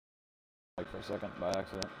for a second by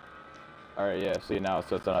accident. Alright, yeah, see now it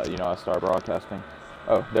says that, you know, I start broadcasting.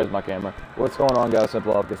 Oh, there's my camera. What's going on, guys?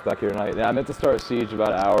 Simple Up gets back here tonight. Yeah, I meant to start Siege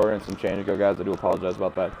about an hour and some change ago, guys. I do apologize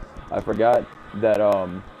about that. I forgot that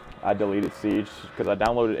I deleted Siege because I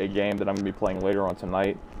downloaded a game that I'm going to be playing later on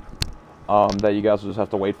tonight that you guys will just have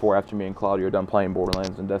to wait for after me and Claudio are done playing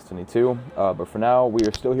Borderlands and Destiny 2. But for now, we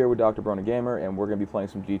are still here with DrBronyGamer, and we're going to be playing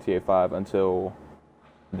some GTA 5 until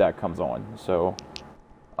that comes on. So,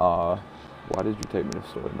 why did you take me to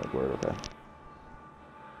story mode? Word, okay.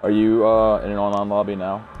 Are you in an online lobby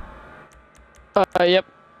now? Yep.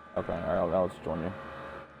 Okay, alright, I'll just join you.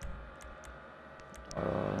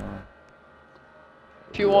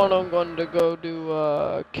 If you want, I'm going to go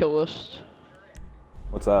do kill list.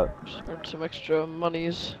 What's that? Just earn some extra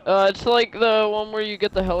monies. It's like the one where you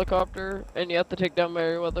get the helicopter and you have to take down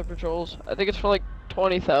Merryweather patrols. I think it's for like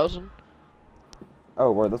 20,000.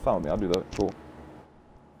 Oh, word, that's fine with me. I'll do that. Cool.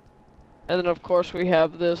 And then of course we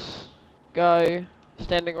have this guy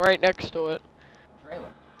standing right next to it.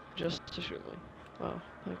 Just to shoot me. Wow,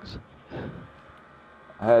 thanks.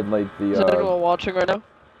 I had like the. Is anyone watching right now?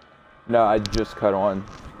 No, I just cut on.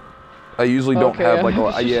 I usually don't Okay, have like a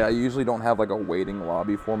I usually don't have like a waiting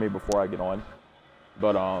lobby for me before I get on.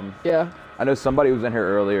 But yeah. I know somebody was in here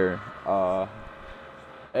earlier.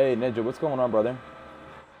 Hey Ninja, what's going on, brother?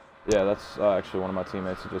 Yeah, that's actually one of my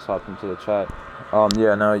teammates who just hopped into the chat.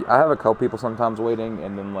 Yeah, no, I have a couple people sometimes waiting,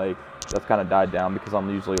 and then like that's kind of died down because I'm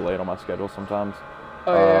usually late on my schedule sometimes.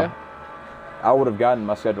 Oh yeah. I would have gotten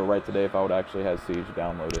my schedule right today if I would actually had Siege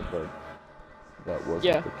downloaded, but that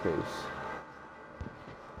wasn't the case.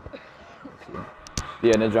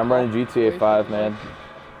 Yeah, Ninja, I'm running GTA 5, man.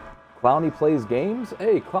 Clowny plays games?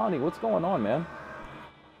 Hey, Clowny, what's going on, man?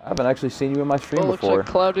 I haven't actually seen you in my stream before. Looks like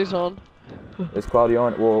Cloudy's on. Is Cloudy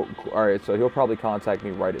on? Well, alright, so he'll probably contact me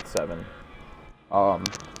right at 7. But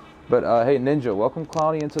hey, Ninja, welcome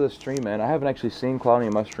Clowny into the stream, man. I haven't actually seen Clowny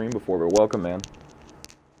in my stream before, but welcome, man.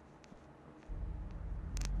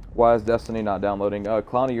 Why is Destiny not downloading?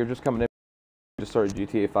 Clowny, you're just coming in. I just started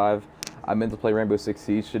GTA 5. I meant to play Rainbow Six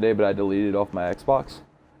Siege today, but I deleted it off my Xbox.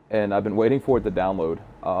 And I've been waiting for it to download,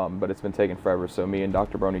 but it's been taking forever. So me and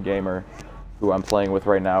DrBronyGamer, who I'm playing with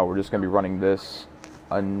right now, we're just going to be running this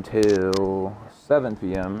until 7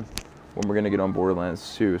 p.m. when we're going to get on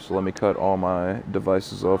Borderlands 2. So let me cut all my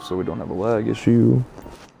devices off so we don't have a lag issue.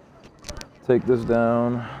 Take this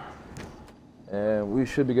down. And we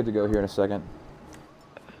should be good to go here in a second.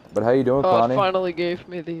 But how you doing, Connie? It finally gave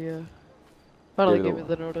me the,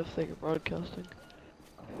 the notice that you're broadcasting.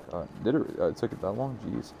 Did it? It took it that long?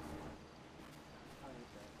 Jeez.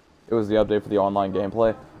 It was the update for the online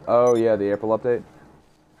gameplay. Oh yeah, the April update.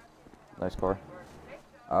 Nice car.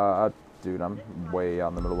 Dude, I'm way out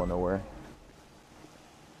in the middle of nowhere.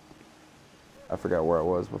 I forgot where I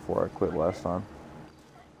was before I quit last time.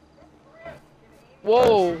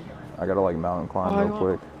 Whoa! I gotta like mountain climb real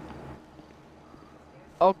quick.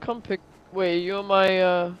 I'll come pick. Wait, you in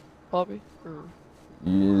my lobby? Or...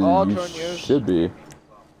 Yeah, I'll join yours. Should be.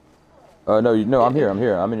 No, I'm here.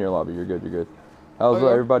 I'm in your lobby. You're good. You're good. How's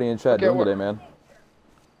everybody in chat doing today, man?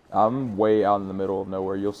 I'm way out in the middle of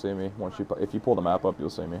nowhere. You'll see me once if you pull the map up,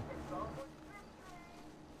 you'll see me.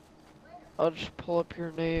 I'll just pull up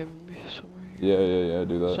your name somewhere. Yeah.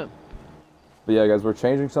 Do that. But yeah, guys, we're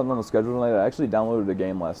changing something on the schedule tonight. I actually downloaded a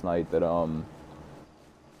game last night that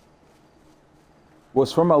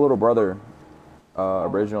was from my little brother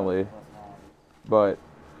originally, but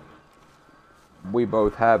we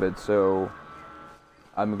both have it, so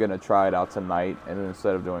I'm gonna try it out tonight, and then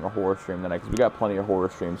instead of doing a horror stream tonight, because we got plenty of horror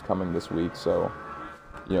streams coming this week, so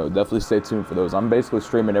you know, definitely stay tuned for those. I'm basically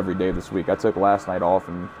streaming every day this week. I took last night off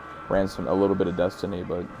and ran a little bit of Destiny,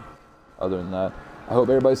 but other than that, I hope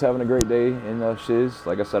everybody's having a great day in Shiz.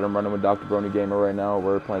 Like I said, I'm running with DrBronyGamer right now.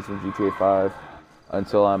 We're playing some GTA 5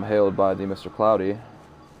 until I'm hailed by the Mr. Cloudy.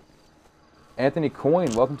 Anthony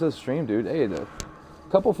Coyne, welcome to the stream, dude. Hey, a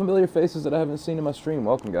couple familiar faces that I haven't seen in my stream.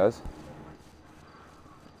 Welcome, guys.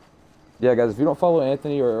 Yeah, guys, if you don't follow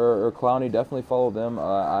Anthony or Clowny, definitely follow them.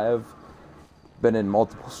 I have been in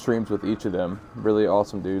multiple streams with each of them. Really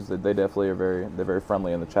awesome dudes. They definitely are they're very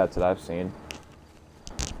friendly in the chats that I've seen.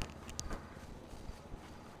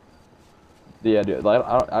 Yeah, dude.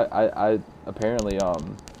 I apparently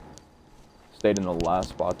stayed in the last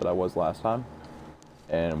spot that I was last time,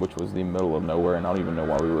 and which was the middle of nowhere, and I don't even know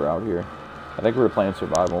why we were out here. I think we were playing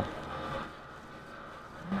survival.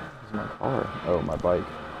 Where's my car? Oh, my bike.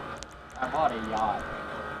 I bought a yacht.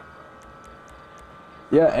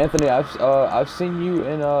 Yeah, Anthony, I've seen you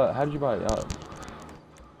in how did you buy a yacht?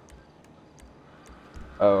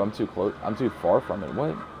 Oh, I'm too close. I'm too far from it.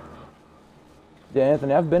 What? Yeah,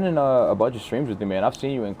 Anthony, I've been in a bunch of streams with you, man. I've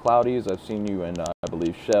seen you in Cloudies. I've seen you in, I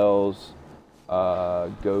believe, Shells,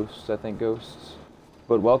 Ghosts, I think Ghosts.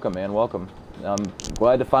 But welcome, man, welcome. I'm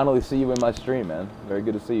glad to finally see you in my stream, man. Very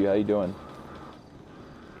good to see you. How you doing?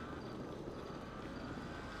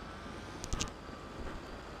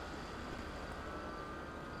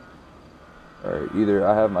 Alright, either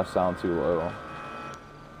I have my sound too low.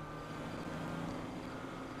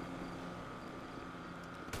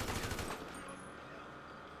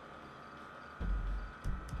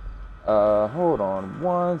 Hold on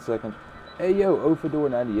 1 second. Hey, yo,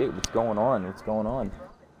 Ofador98, what's going on? What's going on?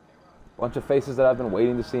 Bunch of faces that I've been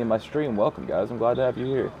waiting to see in my stream. Welcome, guys. I'm glad to have you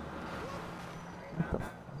here.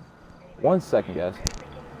 1 second, guys.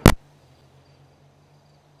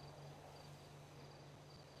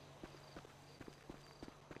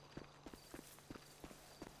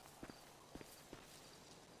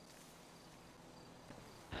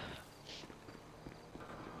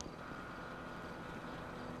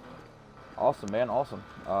 Awesome, man. Awesome.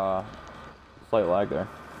 Slight lag there.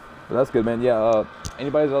 But that's good, man. Yeah,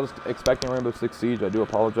 anybody else expecting Rainbow Six Siege, I do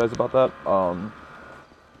apologize about that.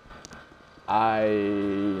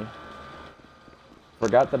 I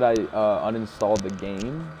forgot that I uninstalled the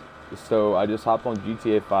game. So I just hopped on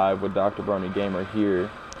GTA 5 with DrBronyGamer here.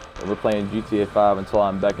 And we're playing GTA 5 until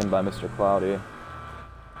I'm beckoned by Mr. Cloudy.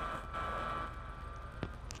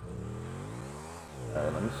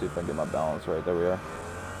 Alright, let me see if I can get my balance right. There we are.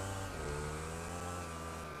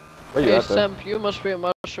 Where you Hey, at, though? Semp, you must be a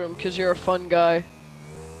mushroom because you're a fun guy.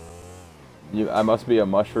 I must be a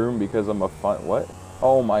mushroom because I'm a fun... What?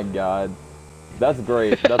 Oh my god. That's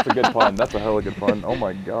great. That's a good pun. That's a hella good pun. Oh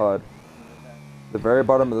my god. The very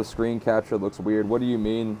bottom of the screen capture looks weird. What do you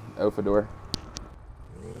mean, Ofador?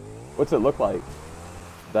 What's it look like?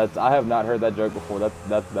 I have not heard that joke before.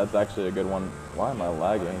 That's actually a good one. Why am I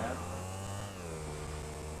lagging?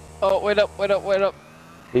 Oh, wait up, wait up, wait up.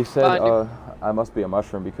 He said, I must be a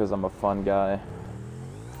mushroom because I'm a fun guy.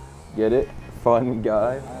 Get it? Fun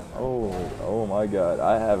guy? Oh my god.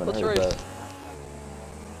 I haven't heard that.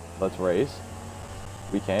 Let's race.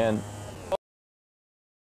 We can.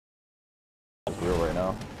 It's real right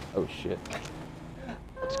now. Oh shit.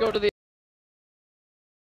 Let's go to the...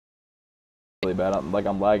 Really bad.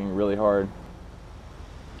 I'm lagging really hard.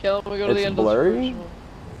 Okay, let me go to the end blurry? of the first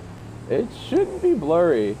one. It shouldn't be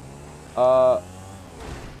blurry.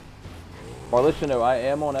 Marliciano, I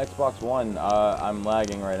am on Xbox One. I'm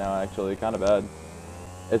lagging right now, actually, kind of bad.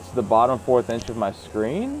 It's the bottom 4th inch of my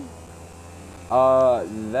screen.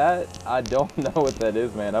 That I don't know what that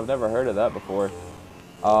is, man. I've never heard of that before.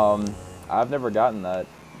 I've never gotten that.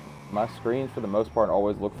 My screens, for the most part,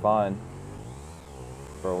 always look fine.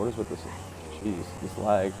 Bro, what is with this? Jeez, this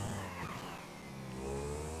lag.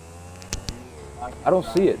 I don't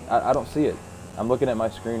see it. I don't see it. I'm looking at my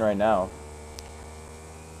screen right now.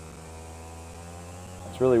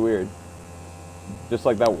 It's really weird. Just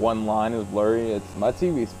like that one line is blurry. My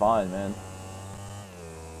TV's fine, man.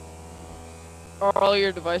 Are all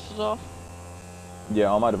your devices off? Yeah,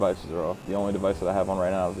 all my devices are off. The only device that I have on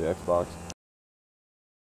right now is the Xbox.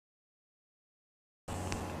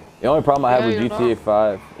 The only problem I have with GTA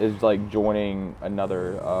 5 is like joining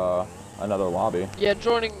another lobby. Yeah,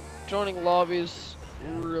 joining lobbies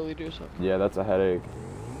really do something. Yeah, that's a headache.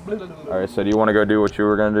 Alright, so do you want to go do what you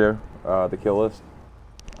were gonna do? The kill list?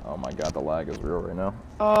 Oh my god, the lag is real right now.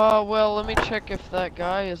 Well, let me check if that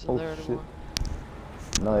guy isn't there anymore.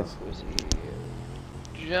 Shit. Nice.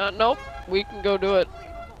 Nope, we can go do it.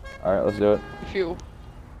 Alright, let's do it. If you...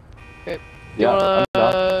 Okay. Do Yeah,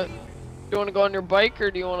 you wanna go on your bike, or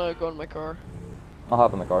do you wanna go in my car? I'll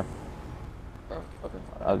hop in the car. Oh, okay.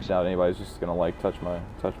 I just doubt anybody's just gonna like touch my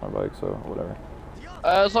bike, so whatever.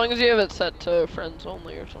 As long as you have it set to friends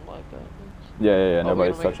only or something like that. Yeah,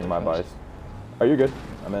 nobody's touching my bike. Oh, you're good.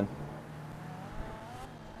 I'm in.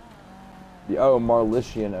 Oh,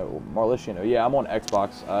 Marliciano. Yeah, I'm on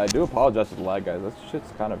Xbox. I do apologize for the lag, guys. That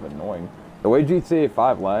shit's kind of annoying. The way GTA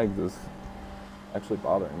 5 lags is actually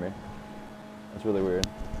bothering me. That's really weird.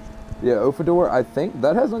 Yeah, Ofador, I think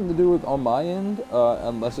that has nothing to do with on my end,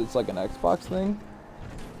 unless it's like an Xbox thing.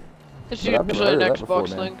 It's usually an Xbox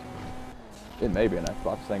thing. It may be an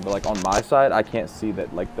Xbox thing, but like on my side, I can't see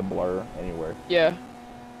that like the blur anywhere. Yeah.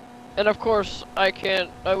 And of course, I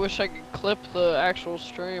wish I could clip the actual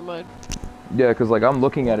stream. Yeah, because like I'm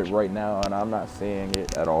looking at it right now and I'm not seeing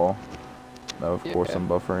it at all. No, of course I'm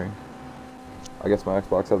buffering. I guess my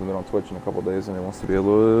Xbox hasn't been on Twitch in a couple days and it wants to be a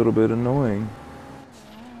little bit annoying.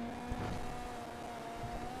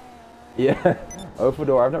 Yeah,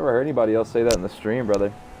 Ofador, I've never heard anybody else say that in the stream,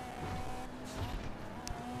 brother.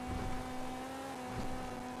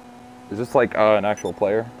 Is this like an actual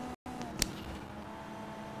player?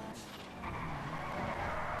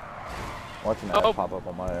 Watching that pop up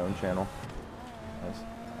on my own channel. Nice.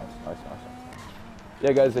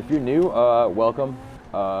 Yeah, guys, if you're new, welcome.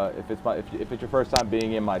 If it's your first time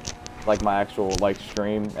being in my actual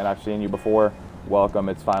stream and I've seen you before, welcome.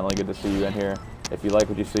 It's finally good to see you in here. If you like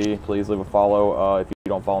what you see, please leave a follow. If you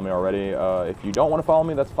don't follow me already, if you don't want to follow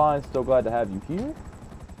me, that's fine. Still glad to have you here.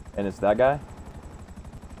 And it's that guy.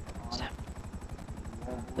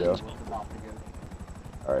 Yeah.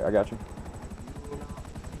 All right, I got you.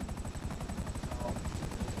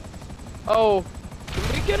 Oh,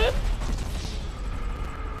 can we get it?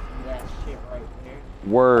 That shit right here.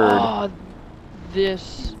 Word. Oh,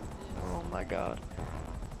 this. Oh my god.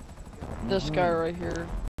 This guy right here.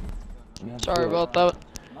 Sorry about that.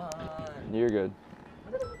 You're good.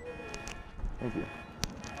 Thank you.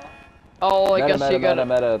 Oh, I guess you got it.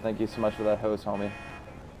 Meta. Thank you so much for that host, homie.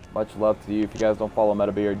 Much love to you. If you guys don't follow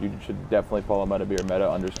MetaBeard, you should definitely follow MetaBeard,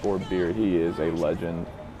 Meta_Beard. He is a legend.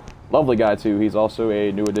 Lovely guy too. He's also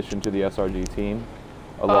a new addition to the SRG team,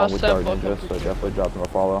 along with Dark Ninja, so definitely drop him a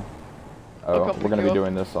follow. Oh, we're gonna be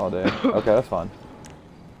doing this all day. Okay, that's fine.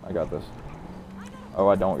 I got this. Oh,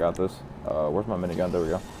 I don't got this. Where's my minigun? There we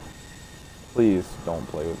go. Please don't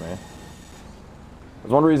play with me.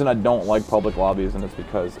 There's one reason I don't like public lobbies, and it's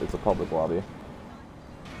because it's a public lobby.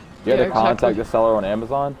 You had to contact the seller on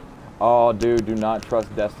Amazon? Oh, dude, do not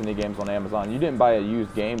trust Destiny games on Amazon. You didn't buy a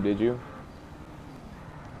used game, did you?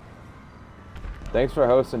 Thanks for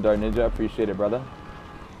hosting, Dark Ninja. Appreciate it, brother.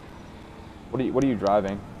 What are you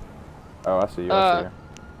driving? Oh, I see you. I see you.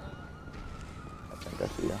 I think I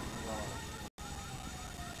see you.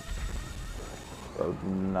 Bro, do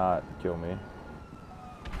not kill me.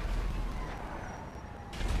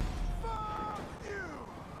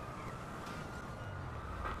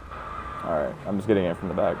 Alright, I'm just getting in from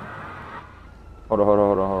the back. Hold on.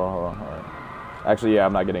 Alright. Actually, yeah,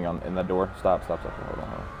 I'm not getting in that door. Stop. Hold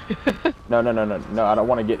on. No, I don't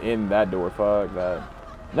want to get in that door. Fuck that.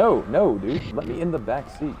 No, dude. Let me in the back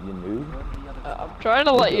seat, you noob. I'm trying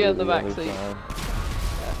to let you in the back seat.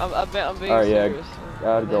 I'm being Alright, serious.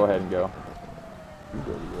 Yeah, go ahead and go.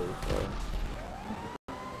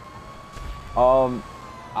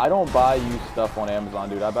 I don't buy used stuff on Amazon,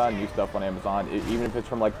 dude. I buy new stuff on Amazon, even if it's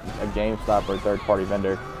from like a GameStop or a third-party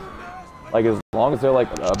vendor. Like, as long as they're like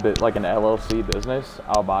a bit like an LLC business,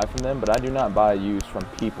 I'll buy from them. But I do not buy used from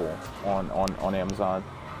people on Amazon.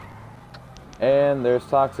 And there's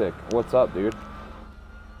Toxic. What's up, dude?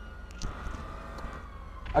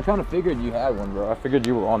 I kind of figured you had one, bro. I figured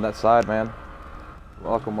you were on that side, man.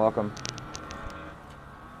 Welcome.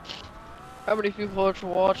 How many people are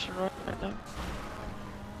watching right now?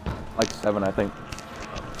 Like 7, I think.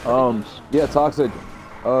 Yeah, Toxic.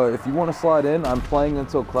 If you want to slide in, I'm playing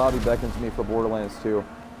until Cloudy beckons me for Borderlands 2.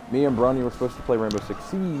 Me and Brony were supposed to play Rainbow Six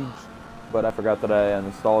Siege, but I forgot that I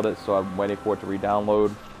installed it, so I'm waiting for it to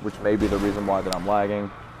re-download, which may be the reason why that I'm lagging.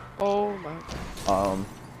 Oh my god.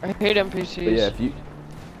 I hate NPCs. But yeah,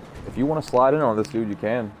 if you want to slide in on this, dude, you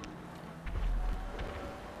can.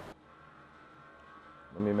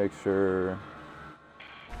 Let me make sure.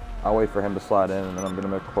 I'll wait for him to slide in, and then I'm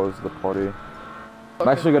gonna close the party. Okay. I'm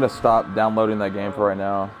actually gonna stop downloading that game for right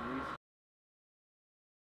now.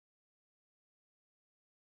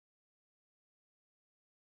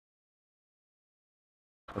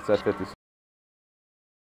 It's at 50.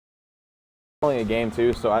 Only a game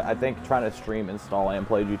too, so I think trying to stream, install, and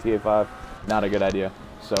play GTA 5 not a good idea.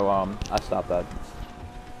 So I stopped that.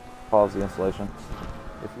 Pause the installation.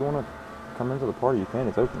 If you wanna come into the party, you can.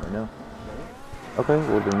 It's open right now. Okay,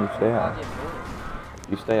 well then you stay out.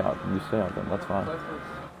 You stay out then, that's fine.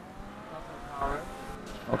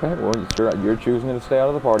 Okay, well you're choosing to stay out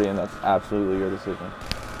of the party, and that's absolutely your decision.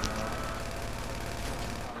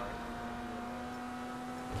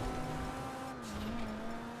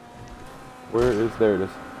 There it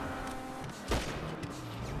is.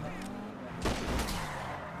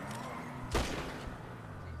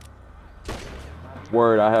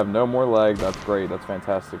 Word, I have no more lag. That's great, that's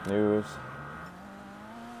fantastic news.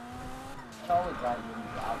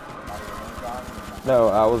 No,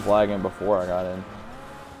 I was lagging before I got in.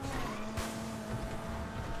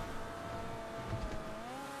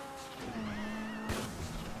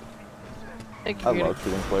 I love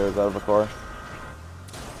shooting players out of a car.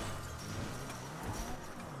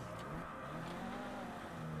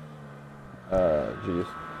 Jeez.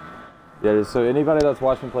 Yeah, so anybody that's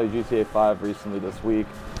watched me play GTA 5 recently this week,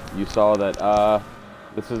 you saw that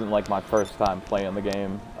this isn't like my first time playing the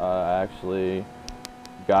game. I actually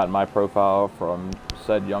got my profile from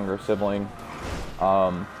said younger sibling.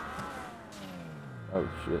 Oh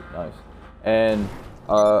shit, nice. And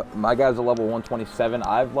my guy's a level 127.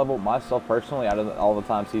 I've leveled myself personally out of all the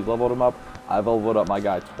times he's leveled him up. I've leveled up my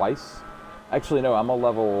guy twice. Actually, no, I'm a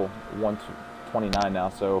level 129 now,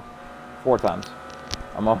 so 4 times.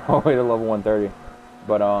 I'm on my way to level 130.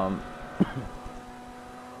 But I'm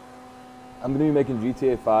gonna be making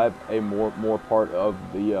GTA 5 a more part of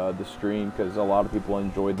the stream because a lot of people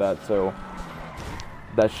enjoyed that, so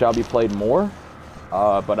that shall be played more.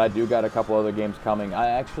 But I do got a couple other games coming. I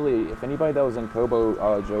actually, if anybody that was in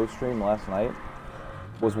Kobo Joe's stream last night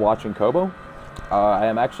was watching Kobo, I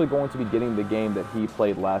am actually going to be getting the game that he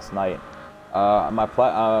played last night. My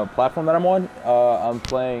platform that I'm on, I'm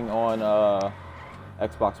playing on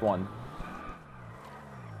Xbox One.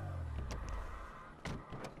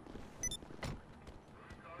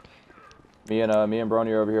 Me and Brony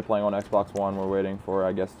are over here playing on Xbox One. We're waiting for,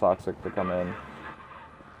 I guess, Toxic to come in.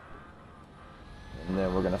 And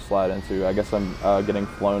then we're gonna slide into, I guess I'm getting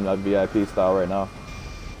flown at VIP style right now.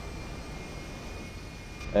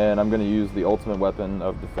 And I'm gonna use the ultimate weapon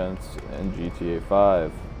of defense in GTA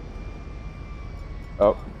 5.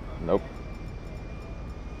 Oh, nope.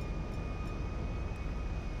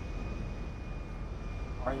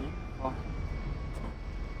 Are you?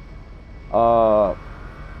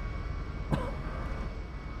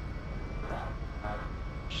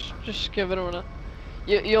 Just give it a minute.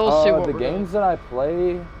 You'll see what the we're games doing. that I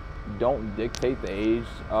play don't dictate the age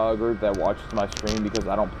group that watches my stream because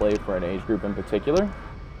I don't play for an age group in particular.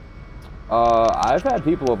 I've had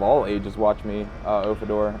people of all ages watch me,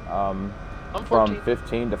 Ofador, I'm 14. from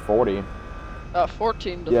 15 to 40.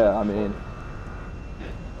 14 to Yeah, I mean,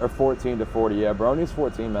 or 14 to 40. Yeah, Brony's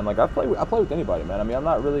 14, man. Like I play with anybody, man. I mean, I'm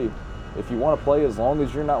not really. If you want to play, as long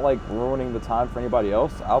as you're not like ruining the time for anybody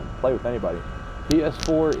else, I'll play with anybody.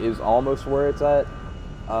 PS4 is almost where it's at.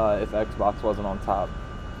 If Xbox wasn't on top.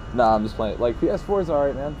 Nah, I'm just playing. Like, PS4 is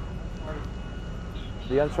alright, man.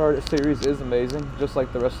 The Uncharted series is amazing, just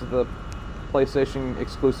like the rest of the PlayStation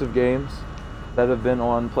exclusive games that have been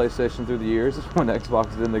on PlayStation through the years when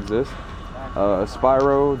Xbox didn't exist.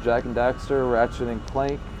 Spyro, Jak and Daxter, Ratchet and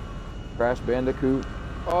Clank, Crash Bandicoot.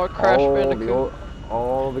 Oh, Crash Bandicoot.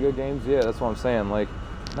 All the good games. Yeah, that's what I'm saying. Like,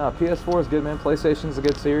 nah, PS4 is good, man. PlayStation's a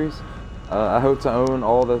good series. I hope to own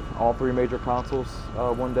all 3 major consoles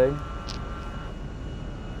one day.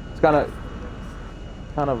 It's kind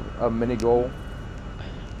of a mini goal.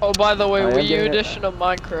 Oh, by the way, Wii U edition of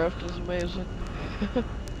Minecraft is amazing.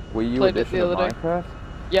 Wii U edition of Minecraft?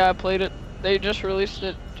 Yeah, I played it. They just released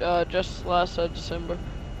it just last December.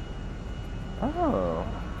 Oh,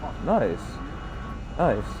 nice,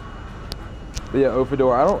 nice. But yeah,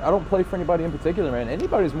 Ofador, I don't play for anybody in particular, man.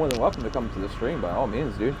 Anybody's more than welcome to come to the stream by all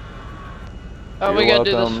means, dude. Oh, we gotta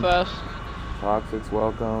do this fast. Toxic's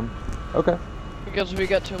welcome. Okay. Because we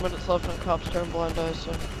got 2 minutes left and cops turn blind eyes,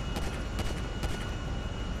 so.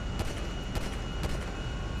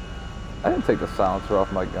 I didn't take the silencer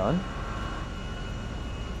off my gun.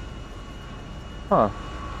 Huh.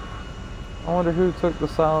 I wonder who took the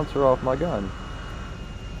silencer off my gun.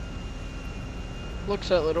 Looks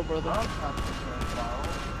at little brother.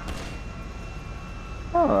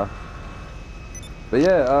 Huh. But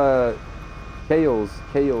yeah,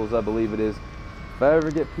 Kales, I believe it is. If I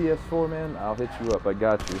ever get PS4, man, I'll hit you up. I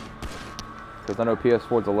got you. Because I know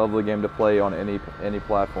PS4 is a lovely game to play on any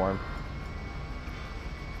platform.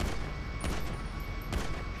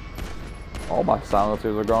 All my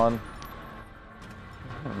silencers are gone.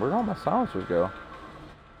 Man, where'd all my silencers go?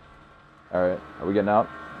 Alright, are we getting out?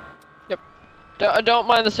 Yep. Don't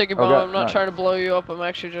mind the sticky bomb. Okay, I'm not trying to blow you up. I'm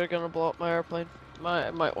actually just gonna blow up my airplane.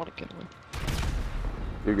 I might want to get away.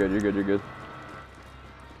 You're good, you're good, you're good.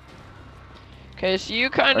 Okay, so you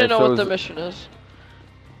kind of know what the mission is.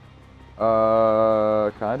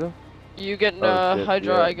 Kind of? You getting a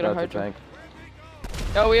Hydra, yeah, I get a Hydra. Tank.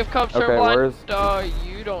 Oh, we have cops turn blind. Where's...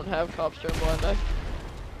 You don't have cops turn blind, eh?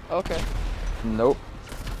 Okay. Nope.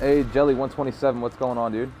 Hey, Jelly 127, what's going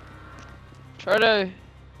on, dude? Try to...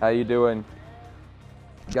 How you doing?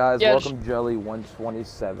 Guys, yeah, welcome Jelly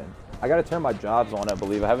 127. I gotta turn my jobs on, I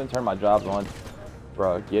believe. I haven't turned my jobs on.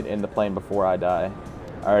 Bro, get in the plane before I die.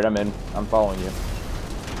 Alright, I'm in. I'm following you.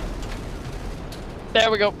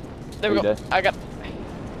 There we go. There we go. Dead? I got...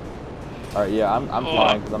 Alright, yeah, I'm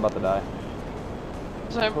flying because I'm about to die.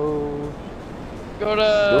 Same. Oh. Go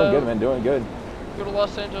to... Doing good, man. Doing good. Go to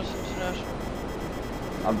Los Angeles International.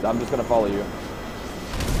 I'm just gonna follow you.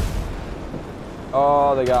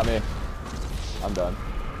 Oh, they got me. I'm done.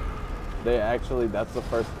 They actually, that's the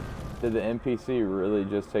first... Did the NPC really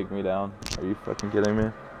just take me down? Are you fucking kidding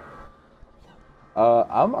me?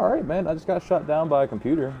 I'm alright, man. I just got shot down by a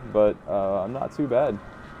computer, but I'm not too bad.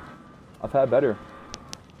 I've had better.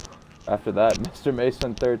 After that, Mr.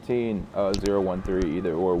 Mason 13 013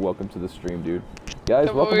 either or. Welcome to the stream, dude.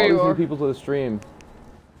 Guys, welcome all these new people to the stream.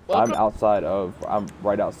 Welcome. I'm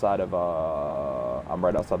right outside the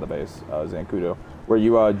base, Zancudo, where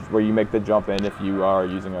you make the jump in if you are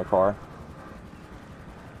using a car.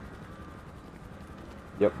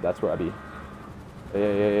 Yep, that's where I be.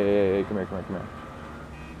 Hey, come here.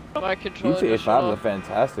 My controller GTA 5 is a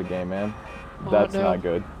fantastic game, man. That's no. not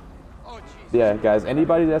good. Yeah, guys,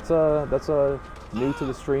 anybody that's new to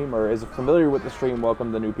the stream or is familiar with the stream,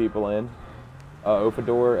 welcome the new people in.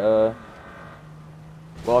 Ofador,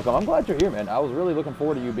 welcome. I'm glad you're here, man. I was really looking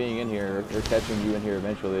forward to you being in here or catching you in here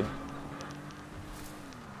eventually.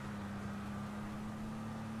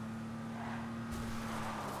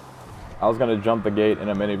 I was gonna jump the gate in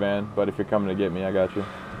a minivan, but if you're coming to get me, I got you.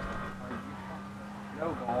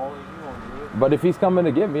 No ball, you won't do it. But if he's coming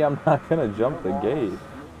to get me, I'm not gonna jump the gate.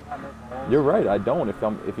 You're right, I don't.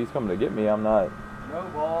 If he's coming to get me, I'm not. No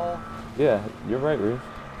ball. Yeah, you're right, Reese.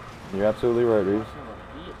 You're absolutely right, Reese.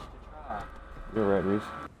 You're right, Reese.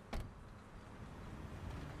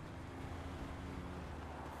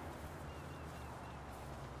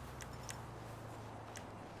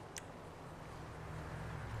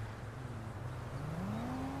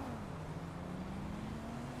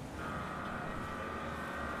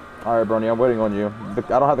 Alright, Brony, I'm waiting on you. I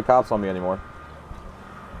don't have the cops on me anymore.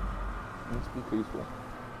 Let's be peaceful.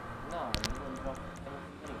 No, you wouldn't jump.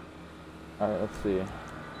 Alright, let's see.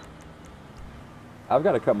 I've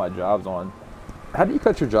got to cut my jobs on. How do you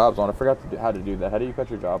cut your jobs on? I forgot how to do that. How do you cut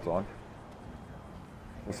your jobs on?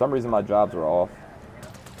 For some reason, my jobs are off.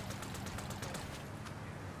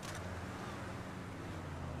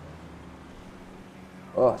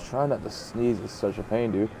 Oh, trying not to sneeze is such a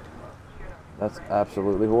pain, dude. That's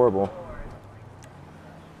absolutely horrible.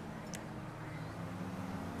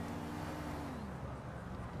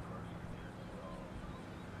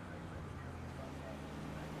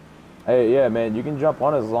 Hey, yeah, man, you can jump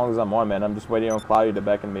on as long as I'm on, man. I'm just waiting on Cloudy to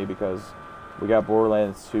beckon me because we got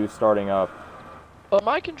Borderlands 2 starting up. But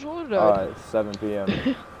my controller died. At 7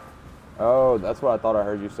 p.m. Oh, that's what I thought I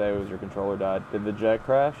heard you say was your controller died. Did the jet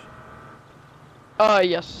crash?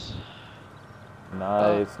 Yes.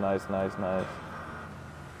 Nice.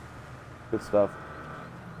 Good stuff.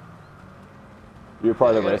 You're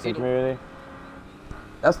part of the racing community?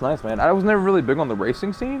 That's nice, man. I was never really big on the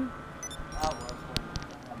racing scene.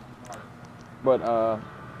 But,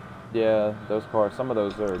 yeah, those cars, some of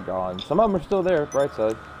those are gone. Some of them are still there, right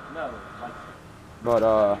side. No, like...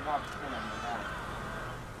 But,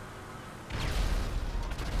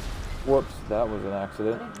 whoops, that was an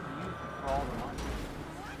accident. What did you use for all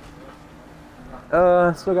the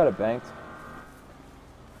money? Still got it banked.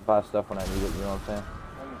 Buy stuff when I need it, you know what I'm saying?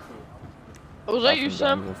 Let me see. Oh, was that you,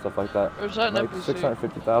 Sam? And stuff like that. Or was that an Like NPC? Dude,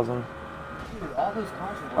 650,000. all those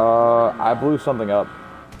cars are I blew something up.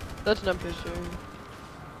 That's an NPC.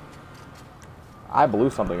 I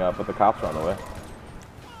blew something up, but the cops ran away.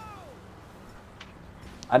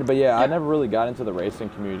 But yeah, I never really got into the racing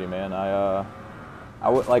community, man. I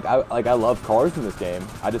love cars in this game.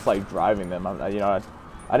 I just like driving them. I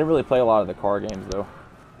didn't really play a lot of the car games though.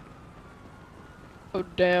 Oh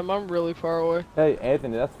damn, I'm really far away. Hey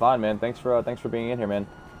Anthony, that's fine, man. Thanks for being in here, man.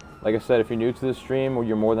 Like I said, if you're new to the stream,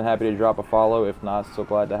 you're more than happy to drop a follow. If not, still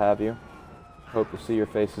glad to have you. Hope to see your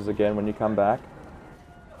faces again when you come back.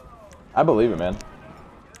 I believe it, man.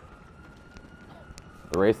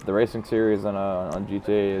 The racing series on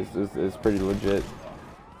GTA is pretty legit.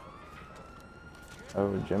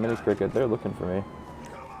 Oh, Jiminy Cricket, they're looking for me.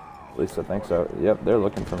 At least I think so. Yep, they're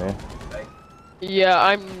looking for me. Yeah,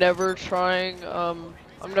 I'm never trying, I'm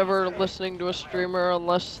never listening to a streamer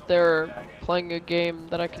unless they're playing a game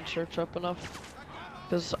that I can search up enough.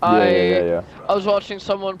 Because I was watching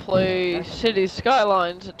someone play City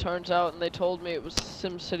Skylines, it turns out, and they told me it was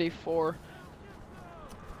SimCity 4.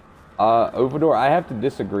 Overdor, I have to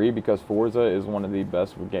disagree because Forza is one of the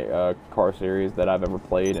best car series that I've ever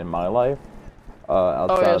played in my life.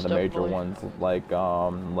 Outside of the major ones like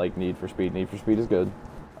Need for Speed. Need for Speed is good.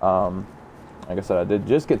 Like I said, I did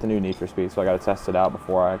just get the new Need for Speed, so I got to test it out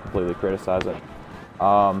before I completely criticize it.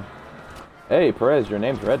 Hey, Perez, your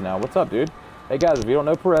name's red now. What's up, dude? Hey, guys, if you don't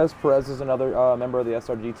know Perez, Perez is another member of the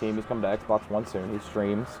SRG team. He's coming to Xbox One soon. He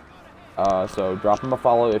streams. So drop him a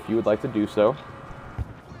follow if you would like to do so.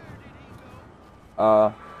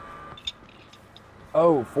 Oh,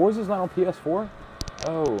 Forza's not on PS4?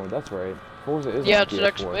 Oh, that's right. Forza is on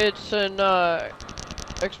PS4. It's an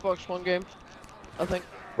Xbox One game, I think.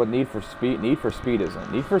 But Need for Speed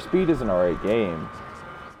isn't. Need for Speed is an alright game.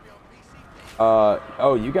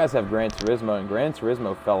 Oh, you guys have Gran Turismo, and Gran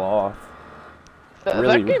Turismo fell off. really,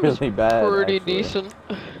 that game really bad. pretty actually. decent.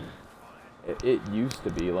 It used to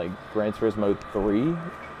be like Gran Turismo 3,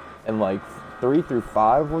 and like 3 through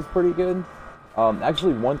 5 was pretty good.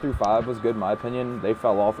 Actually 1 through 5 was good in my opinion. They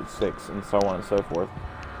fell off at 6 and so on and so forth.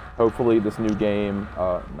 Hopefully this new game,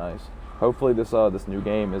 nice. Hopefully this new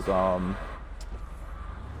game is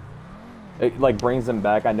it like brings them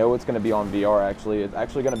back. I know it's going to be on VR actually. It's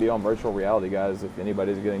actually going to be on virtual reality, guys. If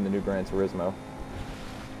anybody's getting the new Gran Turismo.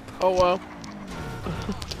 Oh wow.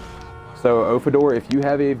 So Ofador, if you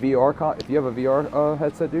have a VR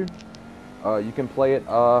headset, dude, you can play it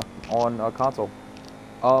on a console.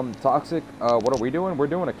 Toxic, what are we doing? We're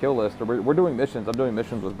doing a kill list. We're doing missions. I'm doing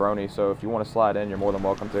missions with Brony, so if you want to slide in, you're more than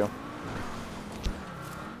welcome to.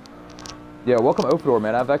 Yeah, welcome Ofador,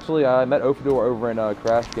 man. I've actually met Ofador over in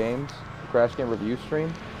Crash Games, Crash Game Review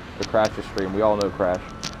stream, the Crash's stream. We all know Crash.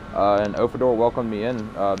 And Ofador welcomed me in.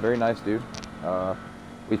 Very nice dude.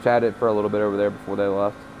 We chatted for a little bit over there before they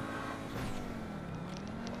left.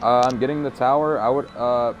 I'm getting the tower.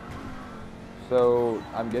 So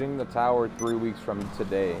I'm getting the tower 3 weeks from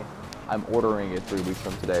today. I'm ordering it 3 weeks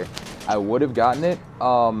from today. I would have gotten it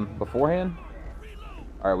beforehand.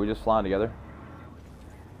 All right, we just flying together.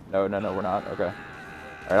 No, we're not. Okay.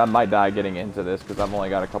 All right, I might die getting into this because I've only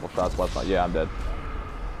got a couple shots left. Yeah, I'm dead.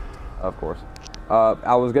 Of course.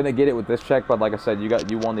 I was gonna get it with this check, but like I said,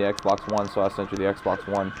 you won the Xbox One, so I sent you the Xbox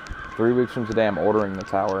One. 3 weeks from today, I'm ordering the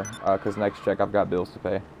tower because next check I've got bills to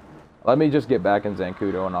pay. Let me just get back in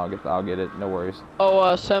Zancudo and I'll get it. No worries. Oh,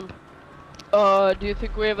 Semp. Do you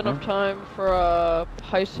think we have enough time for a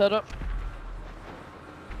heist setup?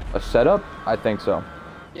 A setup? I think so.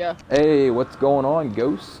 Yeah. Hey, what's going on,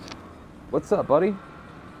 Ghost? What's up, buddy?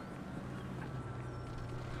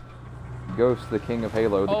 Ghost, the king of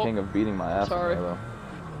Halo, the king of beating my ass in Halo.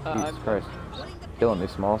 Jesus Christ. Killing me,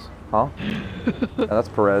 Smalls. Huh? Yeah, that's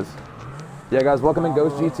Perez. Yeah, guys, welcome in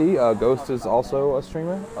Ghost GT. Ghost is also a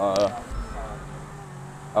streamer.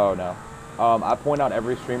 Oh, no. I point out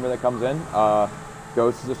every streamer that comes in.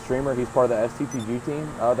 Ghost is a streamer. He's part of the STTG team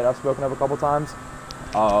that I've spoken of a couple times.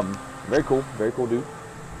 Very cool dude.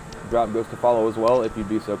 Drop Ghost to follow as well if you'd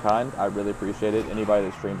be so kind. I really appreciate it. Anybody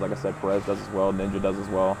that streams, like I said, Perez does as well, Ninja does as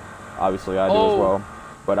well. Obviously, I do as well.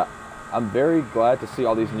 But I'm very glad to see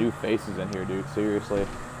all these new faces in here, dude. Seriously.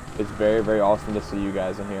 It's very, very awesome to see you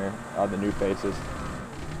guys in here, the new faces.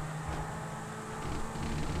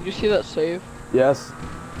 Did you see that save? Yes.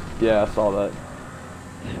 Yeah, I saw that.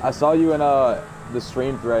 I saw you in the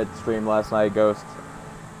stream last night, Ghost.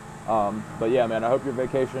 But yeah, man, I hope your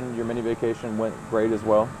mini vacation went great as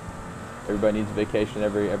well. Everybody needs a vacation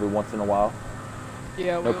every once in a while.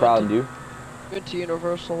 Yeah, no problem, dude. Went to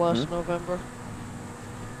Universal last November.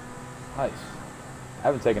 Nice. I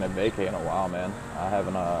haven't taken a vacay in a while, man. I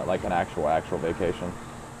haven't like an actual vacation.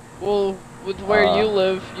 Well, with where you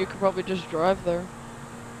live, you could probably just drive there.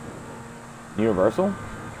 Universal?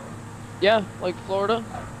 Yeah, like Florida.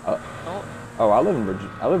 Oh, I live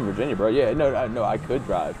in Virginia, bro. Yeah, no, I could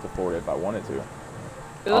drive to Florida if I wanted to. Yeah,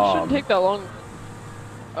 that shouldn't take that long.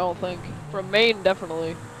 I don't think. From Maine,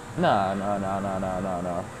 definitely.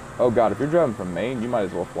 No. Oh God, if you're driving from Maine, you might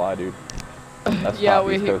as well fly, dude. That's yeah,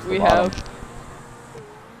 we have.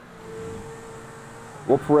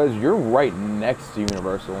 Well, Perez, you're right next to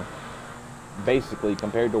Universal, basically,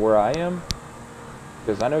 compared to where I am.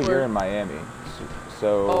 Because I know you're in Miami,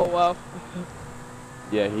 so. Oh wow.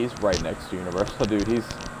 Yeah, he's right next to Universal, dude.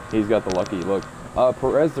 He's got the lucky look.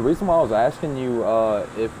 Perez, the reason why I was asking you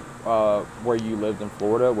if where you lived in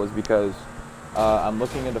Florida was because I'm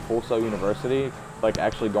looking into Full Sail University, like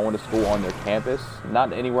actually going to school on their campus.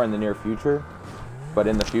 Not anywhere in the near future, but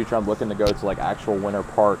in the future I'm looking to go to like actual Winter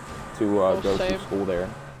Park to go to school there.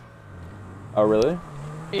 Oh really?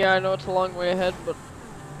 Yeah, I know it's a long way ahead, but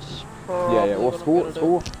it's yeah. Well,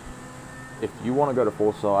 school. If you want to go to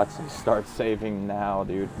Full Sail, I'd say start saving now,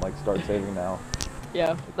 dude. Like start saving now.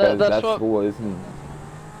 Yeah, that's what school isn't.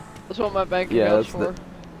 That's what my bank account's for.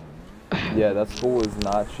 Yeah, that school is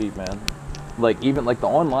not cheap, man. Like even like the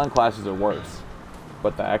online classes are worse,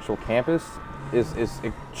 but the actual campus is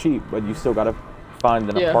cheap, but you still gotta find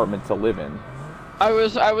an apartment to live in. I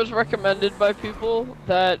was recommended by people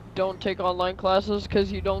that don't take online classes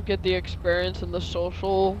because you don't get the experience and the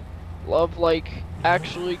social of like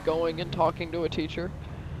actually going and talking to a teacher.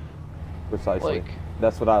 Precisely.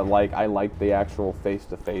 That's what I like. I like the actual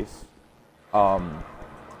face-to-face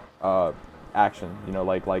action, you know,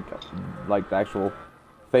 like the actual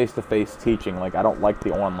face-to-face teaching. Like I don't like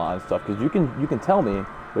the online stuff because you can tell me,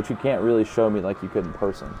 but you can't really show me like you could in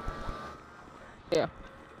person. Yeah.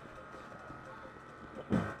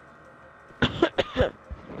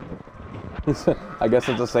 I guess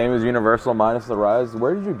it's the same as Universal minus the rise.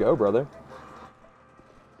 Where did you go, brother?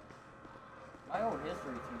 My old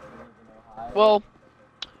history teacher lives in Ohio. Well,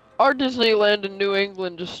 our Disneyland in New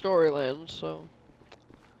England is Storyland, so.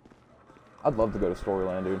 I'd love to go to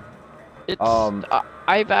Storyland, dude. It's.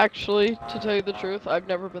 I've actually, to tell you the truth, I've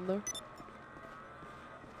never been there.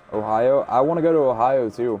 Ohio? I want to go to Ohio,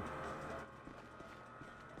 too.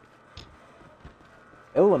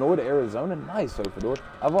 Illinois to Arizona? Nice, Sofador.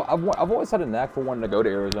 I've always had a knack for wanting to go to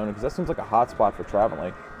Arizona, because that seems like a hot spot for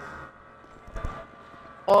traveling.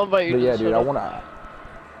 I'll invite you But to yeah, the dude, setup.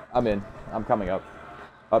 I'm in. I'm coming up.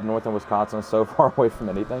 Up north in Wisconsin, so far away from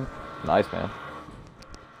anything. Nice, man.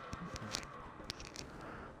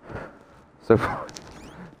 So,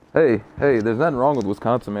 hey, there's nothing wrong with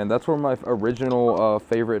Wisconsin, man. That's where my original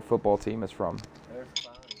favorite football team is from. There's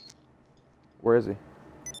Clowney. Where is he?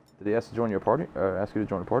 Did he ask to join your party? Ask you to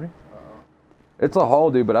join a party? It's a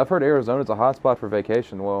haul, dude. But I've heard Arizona's a hot spot for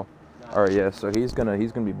vacation. Well, all right, yeah. So he's gonna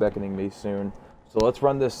be beckoning me soon. So let's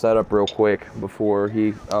run this setup real quick before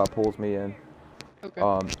he pulls me in. Okay.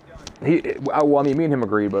 Well, I mean, me and him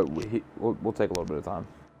agreed, but we'll take a little bit of time.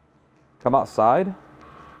 Come outside.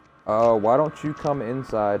 Why don't you come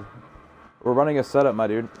inside? We're running a setup, my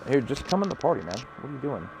dude. Here, just come in the party, man. What are you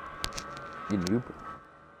doing? You noob.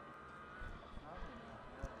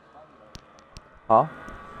 Huh?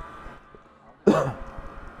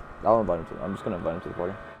 I'll invite him to. I'm just gonna invite him to the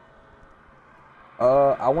party.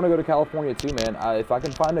 I want to go to California too, man. If I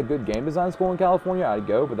can find a good game design school in California, I'd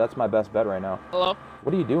go. But that's my best bet right now. Hello?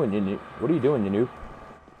 What are you doing, you noob? What are you doing, you noob?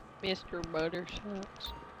 Mr.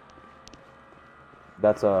 Buttershots.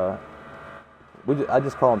 That's I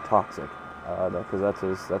just call him Toxic, because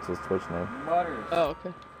that's his Twitch name. Butters. Oh,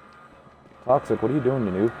 okay. Toxic, what are you doing,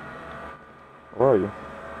 you noob? Where are you?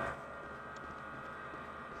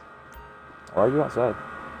 Why are you outside?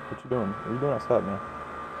 What you doing? What are you doing outside, man?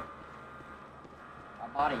 I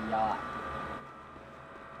bought a yacht.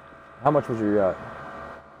 How much was your yacht?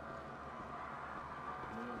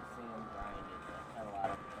 Me and Sam grinded the hell out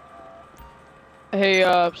of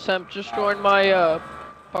Hey, Sam, just join my,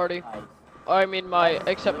 party. ice. I mean,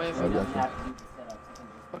 accept my He invite. doesn't have to do the setup.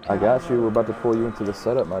 He can just I got you. We're about to pull you into the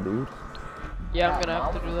setup, my dude. Yeah, I'm gonna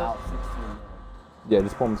have to do that. About 16 million. Yeah,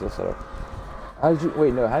 just pull him into the setup. How did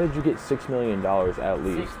you get $6 million at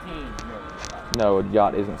least? 16 million. No, a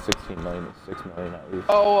yacht isn't 16 million, it's 6 million at least.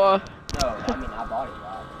 Oh, No, I mean, I bought a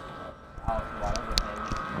yacht. I'll bought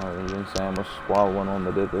everything. Oh, you and Sam was squabbling on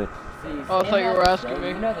the diddly. See, Oh, I thought you were asking me.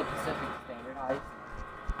 You know the Pacific Standard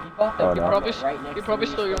Heist? He bought the Oh, no. right next You probably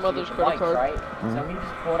to stole your mother's the credit bikes, card. Right? So he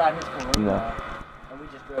just pulled out his Corona, No. and we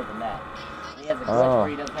just drove in that. He has a glitch Oh. where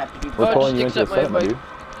he doesn't have to be We're Oh, pulling just you into the accept my setup, my invite. dude.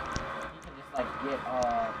 He can just like get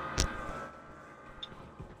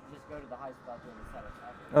just go to the high spot during the setup.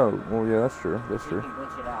 Oh, well, yeah, that's true. That's He true. can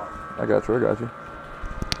glitch it out. I got you.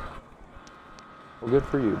 Well, good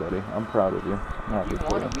for you, buddy. I'm proud of you. I'm happy If you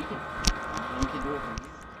for want you. it, we can do it for you.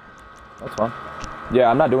 That's fine. Yeah,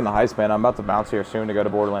 I'm not doing the heist, man. I'm about to bounce here soon to go to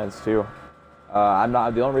Borderlands 2. I'm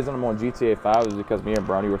not. The only reason I'm on GTA 5 is because me and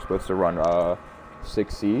Brownie were supposed to run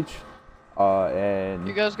 6 Siege, and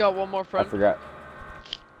you guys got one more I friend? forgot.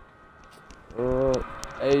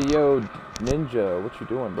 Hey yo, Ninja, what you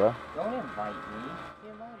doing, bro? Don't invite me. He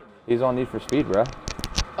invited me. He's on Need for Speed, bro.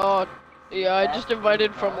 Oh, yeah, I just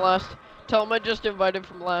invited from last. Tell him I just invited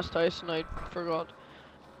from last heist and I forgot.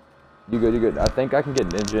 You good? I think I can get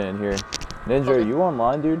Ninja in here. Ninja, Okay. are you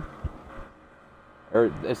online, dude?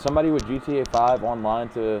 Or is somebody with GTA 5 online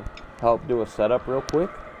to help do a setup real quick?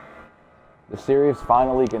 The series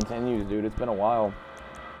finally continues, dude. It's been a while.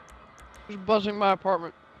 Who's buzzing my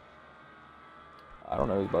apartment? I don't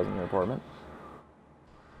know who's buzzing your apartment.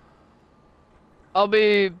 I'll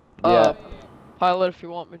be, Yeah. pilot if you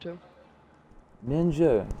want me to.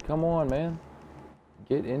 Ninja, come on, man.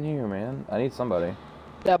 Get in here, man. I need somebody.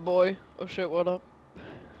 That boy. Oh shit, what up?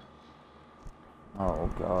 Oh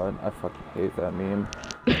god, I fucking hate that meme.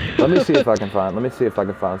 Let me see if I can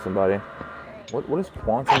find somebody. What is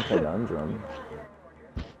Quantum Conundrum?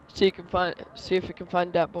 See if you can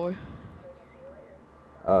find that boy.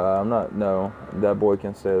 I'm not. No, that boy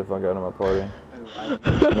can stay the fuck out of my party.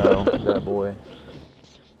 No, that boy.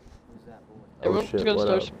 Who's that boy? Oh Everyone's shit, gonna what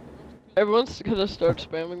start. up? Everyone's gonna start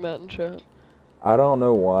spamming that in chat. I don't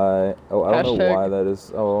know why. Oh, I don't know Hashtag- why that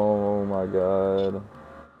is. Oh my god.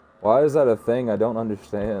 Why is that a thing? I don't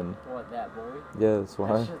understand. What, that boy? Yes,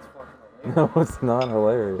 why? That shit's fucking hilarious. No, it's not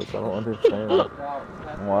hilarious. I don't understand Wow,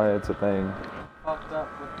 Pepe why it's a thing. fucked up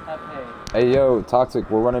with Pepe. Hey yo, Toxic,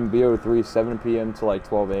 we're running BO3 7 p.m. to like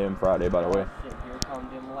 12 a.m. Friday, by the way. Oh, shit, here come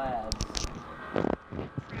them lads.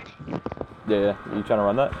 Yeah, you trying to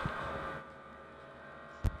run that?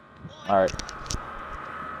 Alright.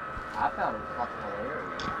 I found it fucking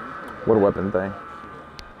hilarious. What a weapon thing.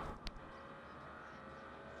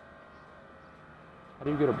 How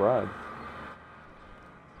do you get a bride?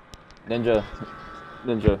 Ninja.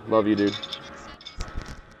 Ninja, love you, dude.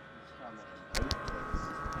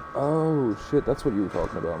 Oh, shit, that's what you were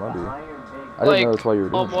talking about, my dude. I didn't know that's why you were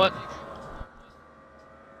doing that. What?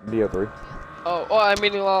 BO3. Oh, well, I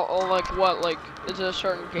mean, like what? Like, is it a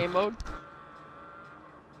certain game mode?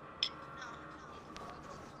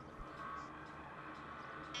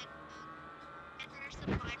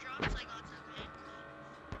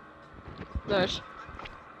 Nice.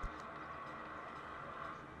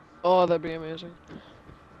 Oh, that'd be amazing.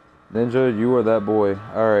 Ninja, you are that boy.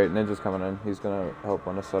 Alright, Ninja's coming in. He's gonna help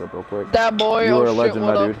run the setup real quick. That boy, you oh are a shit, legend,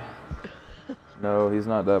 what my up? dude. No, he's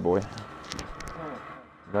not that boy.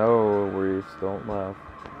 No, Reese, don't laugh.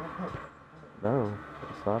 No,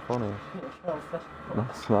 it's not funny. No,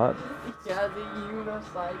 it's not. Yeah, the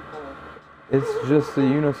unicycle. It's just a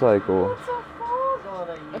unicycle. What's a falls on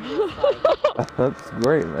a unicycle? That's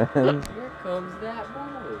great, man. Here comes that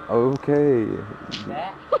boy. Okay.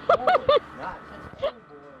 That boy. Not just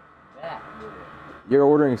boy. That boy. You're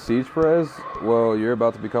ordering Siege Perez? Well, you're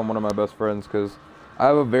about to become one of my best friends because I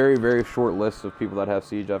have a very, very short list of people that have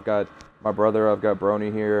Siege. I've got my brother, I've got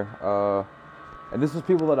Brony here, and this is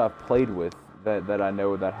people that I've played with that I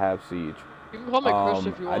know that have Siege. You can call me Chris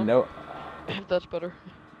if you want. I know. That's better.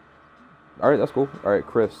 Alright, that's cool. Alright,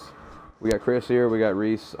 Chris. We got Chris here, we got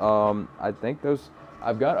Reese. I think those...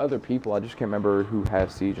 I've got other people, I just can't remember who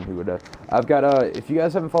has Siege and who would have. I've got, if you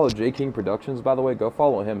guys haven't followed J King Productions, by the way, go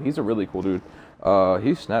follow him. He's a really cool dude. He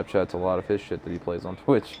Snapchats a lot of his shit that he plays on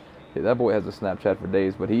Twitch. Yeah, that boy has a Snapchat for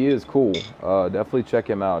days, but he is cool. Definitely check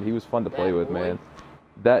him out. He was fun to play with, man.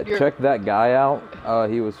 Check that guy out.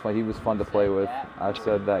 He was fun to play with. I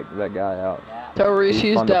said that guy out. Tell Reese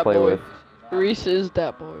he's that boy. Reese is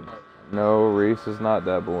that boy. No, Reese is not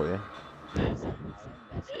that boy.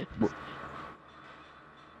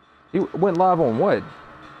 He went live on what?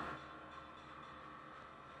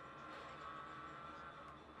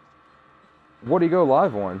 What did he go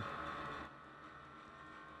live on?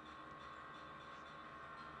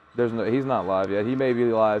 He's not live yet. He may be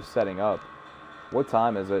live setting up. What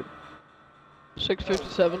time is it?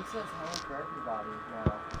 6:57.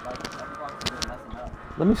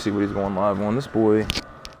 Let me see what he's going live on. This boy is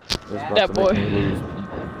about that to boy. make me lose.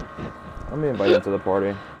 Let me invite him to the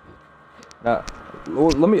party. Now,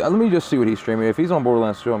 let me just see what he's streaming. If he's on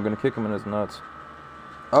Borderlands 2, I'm gonna kick him in his nuts.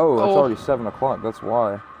 Oh, it's already 7 o'clock. That's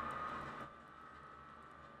why.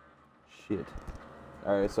 Shit.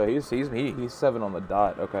 Alright, so he's 7 on the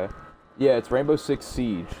dot. Okay. Yeah, it's Rainbow Six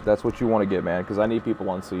Siege. That's what you want to get, man, because I need people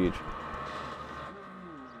on Siege.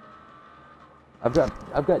 I've got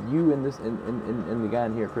you in this in the guy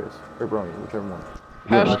in here, Chris or Brony, whichever one.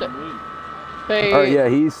 Hey. Alright, yeah,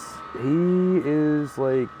 he is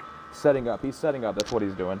like setting up. He's setting up. That's what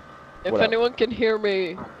he's doing. If anyone can hear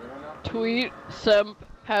me, tweet Semp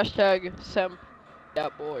 #Semp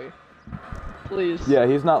that boy. Please. Yeah,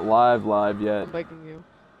 he's not live yet. I'm begging you.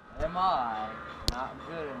 Am I not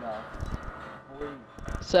good enough?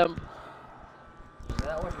 Semp. Is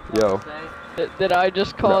that what you're trying to say? Did I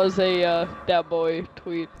just cause a that boy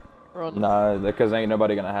tweet run? Nah, because ain't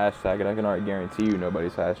nobody gonna hashtag it. I can already guarantee you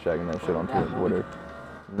nobody's hashtagging that shit on Twitter.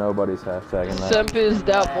 Nobody's hashtagging that. Semp is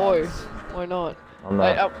that boy. Why not? I'm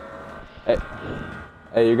not.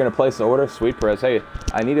 Hey, you're gonna place the order? Sweet Perez. Hey,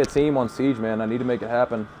 I need a team on Siege, man. I need to make it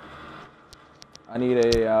happen. I need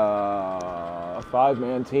a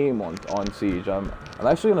 5-man team on Siege. I'm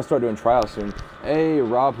actually gonna start doing trials soon. Hey,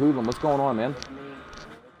 Rob Hoodlum, what's going on, man?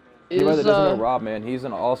 Anybody that doesn't know Rob, man, he's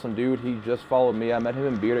an awesome dude. He just followed me. I met him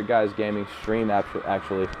in Bearded Guys Gaming stream,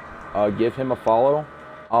 actually. Give him a follow.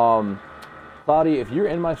 Claudia, if you're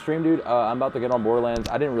in my stream, dude, I'm about to get on Borderlands.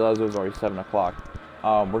 I didn't realize it was already 7 o'clock.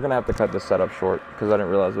 We're gonna have to cut this setup short because I didn't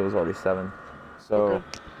realize it was already 7. So,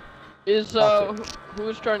 okay.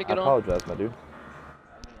 Who's trying to get on? I apologize, my dude.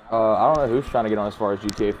 I don't know who's trying to get on as far as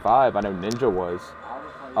GTA 5. I know Ninja was.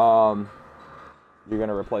 You're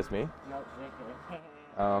gonna replace me? Nope,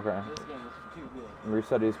 Oh, okay. this game is too good.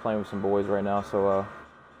 Reset, he's playing with some boys right now, so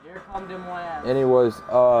Here come them labs. anyways,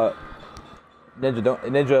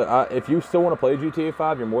 Ninja, if you still want to play GTA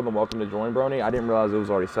 5, you're more than welcome to join, Brony. I didn't realize it was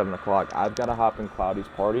already 7 o'clock. I've got to hop in Cloudy's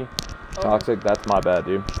party. Okay. Toxic, that's my bad,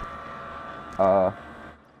 dude.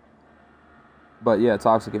 But yeah,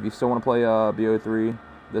 Toxic, if you still want to play BO3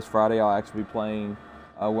 this Friday, I'll actually be playing.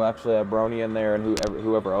 We'll actually have Brony in there and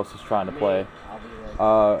whoever else is trying to play. I'll be there.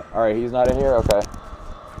 Alright, he's not in here? Okay.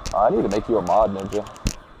 I need to make you a mod, Ninja.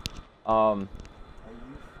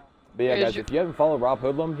 But yeah, guys, if you haven't followed Rob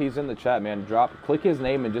Hoodlum, he's in the chat, man. Click his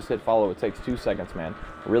name and just hit follow. It takes 2 seconds, man.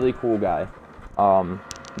 Really cool guy.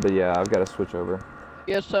 But yeah, I've got to switch over.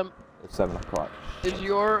 Yes, It's 7 o'clock. Is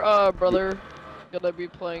your brother gonna be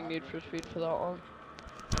playing Need for Speed for that long?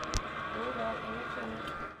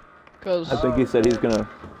 Cause I think he said he's gonna.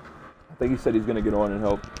 I think he said he's gonna get on and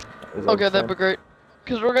help. Okay, that'd be great.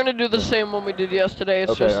 Cause we're gonna do the same one we did yesterday.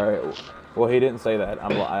 It's okay, just... all right. Well, he didn't say that.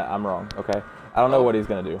 I'm wrong. Okay. I don't know what he's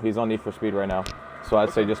gonna do. He's on Need for Speed right now, so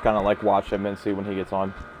I'd say just kind of like watch him and see when he gets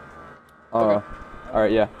on. Okay. All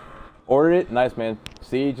right, yeah. Ordered it. Nice, man.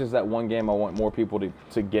 Siege is that one game I want more people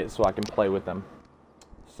to get so I can play with them.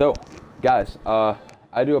 So, guys, I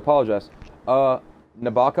do apologize.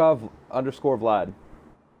 Nabokov_Vlad.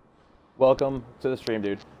 Welcome to the stream,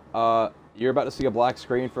 dude. You're about to see a black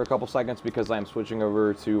screen for a couple seconds because I'm switching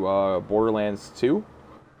over to Borderlands 2.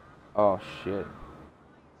 Oh shit.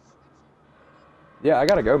 Yeah, I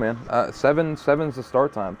gotta go, man. 7's the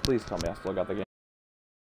start time. Please tell me I still got the game.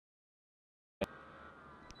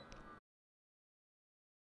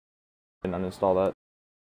 And uninstall that.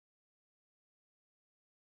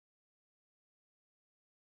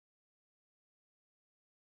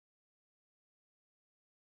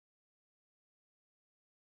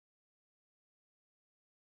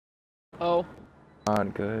 Oh.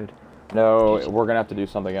 Not good. No, we're gonna have to do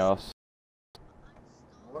something else.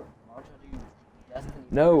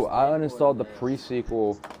 No, I uninstalled the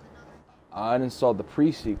pre-sequel. I uninstalled the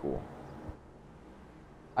pre-sequel.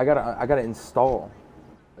 I gotta install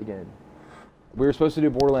again. We were supposed to do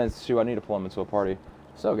Borderlands 2. I need to pull them into a party.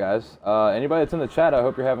 So guys, anybody that's in the chat, I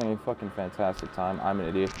hope you're having a fucking fantastic time. I'm an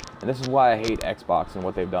idiot, and this is why I hate Xbox and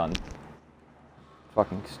what they've done.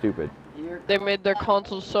 Fucking stupid. They made their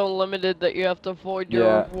consoles so limited that you have to void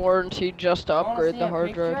your warranty just to upgrade the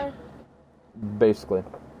hard drive. Basically.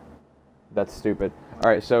 That's stupid.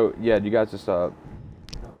 Alright, so, yeah, you guys just stay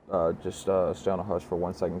on a hush for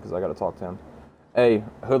 1 second, because I gotta talk to him. Hey,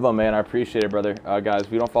 Hoodlum, man, I appreciate it, brother. Guys,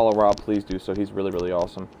 if you don't follow Rob, please do so. He's really, really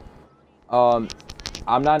awesome. I'm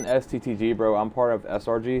not an STTG, bro. I'm part of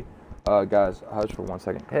SRG. Guys, hush for 1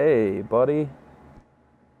 second. Hey, buddy.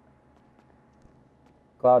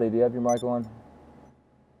 Cloudy, do you have your mic on?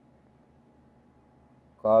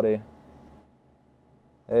 Cloudy.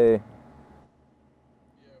 Hey.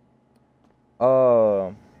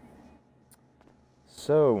 I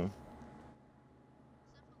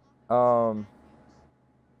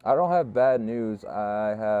don't have bad news.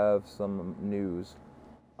 I have some news.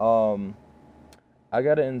 I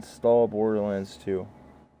gotta install Borderlands 2.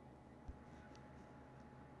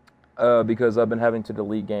 Because I've been having to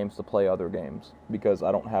delete games to play other games because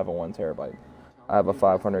I don't have a 1 terabyte. I have a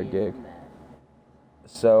 500 gig.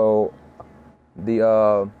 So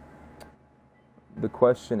the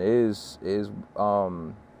question is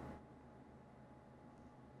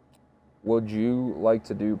would you like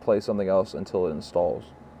to play something else until it installs,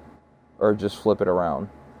 or just flip it around?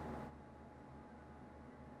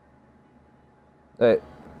 Hey.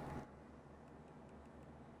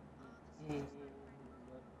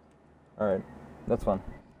 All right, that's fine.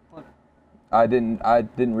 What? I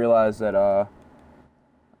didn't realize that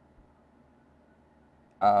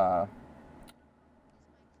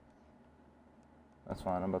that's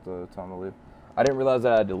fine. I'm about to tell him to leave. I didn't realize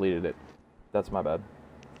that I deleted it. That's my bad.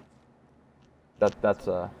 That's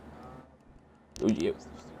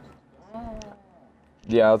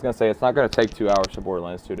yeah, I was gonna say it's not gonna take 2 hours for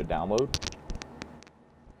Borderlands 2 to download.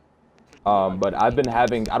 But I don't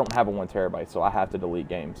have a 1 terabyte, so I have to delete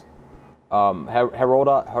games.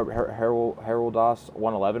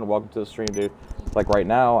 Heroldos111, welcome to the stream, dude. Like right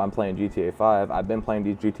now, I'm playing GTA 5. I've been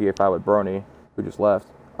playing GTA 5 with Brony, who just left.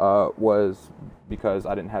 Was because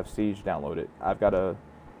I didn't have Siege downloaded. I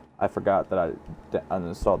forgot that I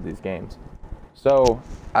uninstalled these games. So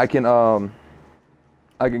I can go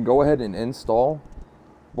ahead and install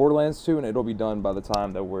Borderlands 2, and it'll be done by the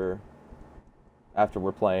time that after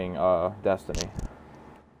we're playing Destiny.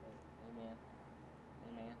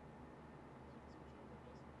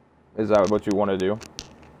 Is that what you want to do?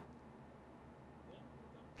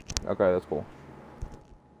 Okay, that's cool.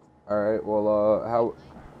 Alright, well,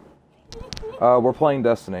 we're playing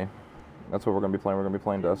Destiny. That's what we're going to be playing. We're going to be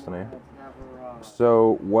playing Destiny.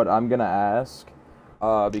 So, what I'm going to ask,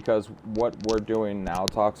 because what we're doing now,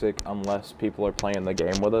 Toxic, unless people are playing the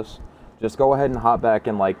game with us, just go ahead and hop back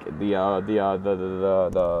in, like,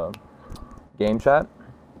 the game chat.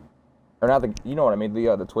 Or not you know what I mean,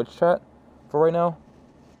 the Twitch chat for right now.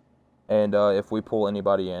 And if we pull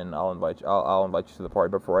anybody in, I'll invite you to the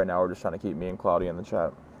party. But for right now, we're just trying to keep me and Cloudy in the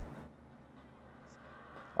chat.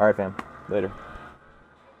 All right, fam. Later.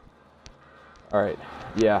 All right.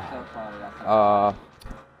 Yeah. So funny.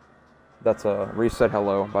 That's a reset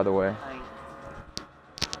hello, by the way.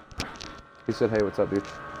 He said, hey, what's up, dude?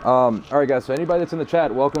 All right, guys, so anybody that's in the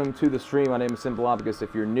chat, welcome to the stream. My name is Simplompicus.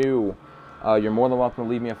 If you're new, you're more than welcome to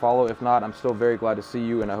leave me a follow. If not, I'm still very glad to see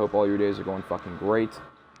you, and I hope all your days are going fucking great.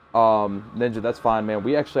 Ninja, that's fine, man.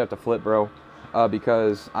 We actually have to flip, bro,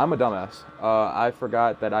 because I'm a dumbass. I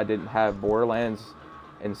forgot that I didn't have Borderlands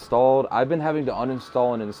installed. I've been having to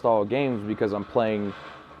uninstall and install games because I'm playing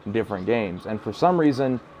different games, and for some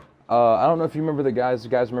reason, I don't know if you remember the guys. You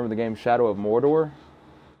guys remember the game Shadow of Mordor?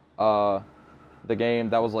 The game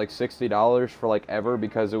that was like $60 for like ever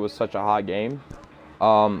because it was such a hot game.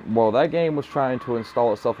 Well, that game was trying to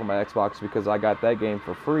install itself on my Xbox because I got that game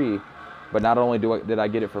for free. But not only did I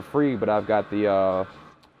get it for free, but I've got the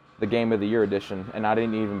Game of the Year edition, and I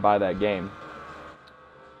didn't even buy that game.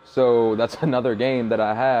 So that's another game that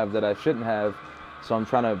I have that I shouldn't have. So I'm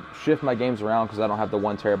trying to shift my games around because I don't have the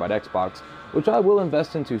 1 terabyte Xbox, which I will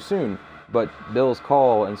invest into soon. But bills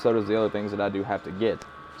call, and so does the other things that I do have to get.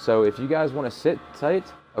 So if you guys want to sit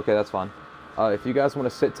tight, okay, that's fine. If you guys want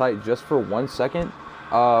to sit tight just for 1 second,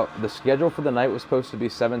 the schedule for the night was supposed to be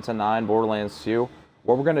 7 to 9 Borderlands 2.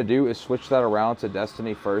 What we're going to do is switch that around to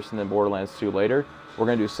Destiny first and then Borderlands 2 later. We're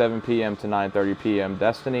going to do 7 p.m. to 9:30 p.m.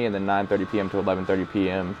 Destiny, and then 9:30 p.m. to 11:30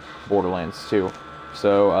 p.m. Borderlands 2.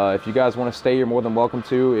 So if you guys want to stay, you're more than welcome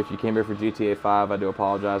to. If you came here for GTA 5, I do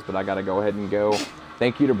apologize, but I got to go ahead and go.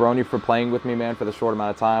 Thank you to Brony for playing with me, man, for the short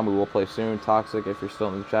amount of time. We will play soon. Toxic, if you're still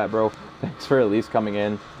in the chat, bro, thanks for at least coming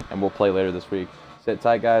in, and we'll play later this week. Sit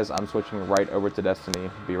tight, guys. I'm switching right over to Destiny.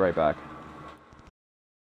 Be right back.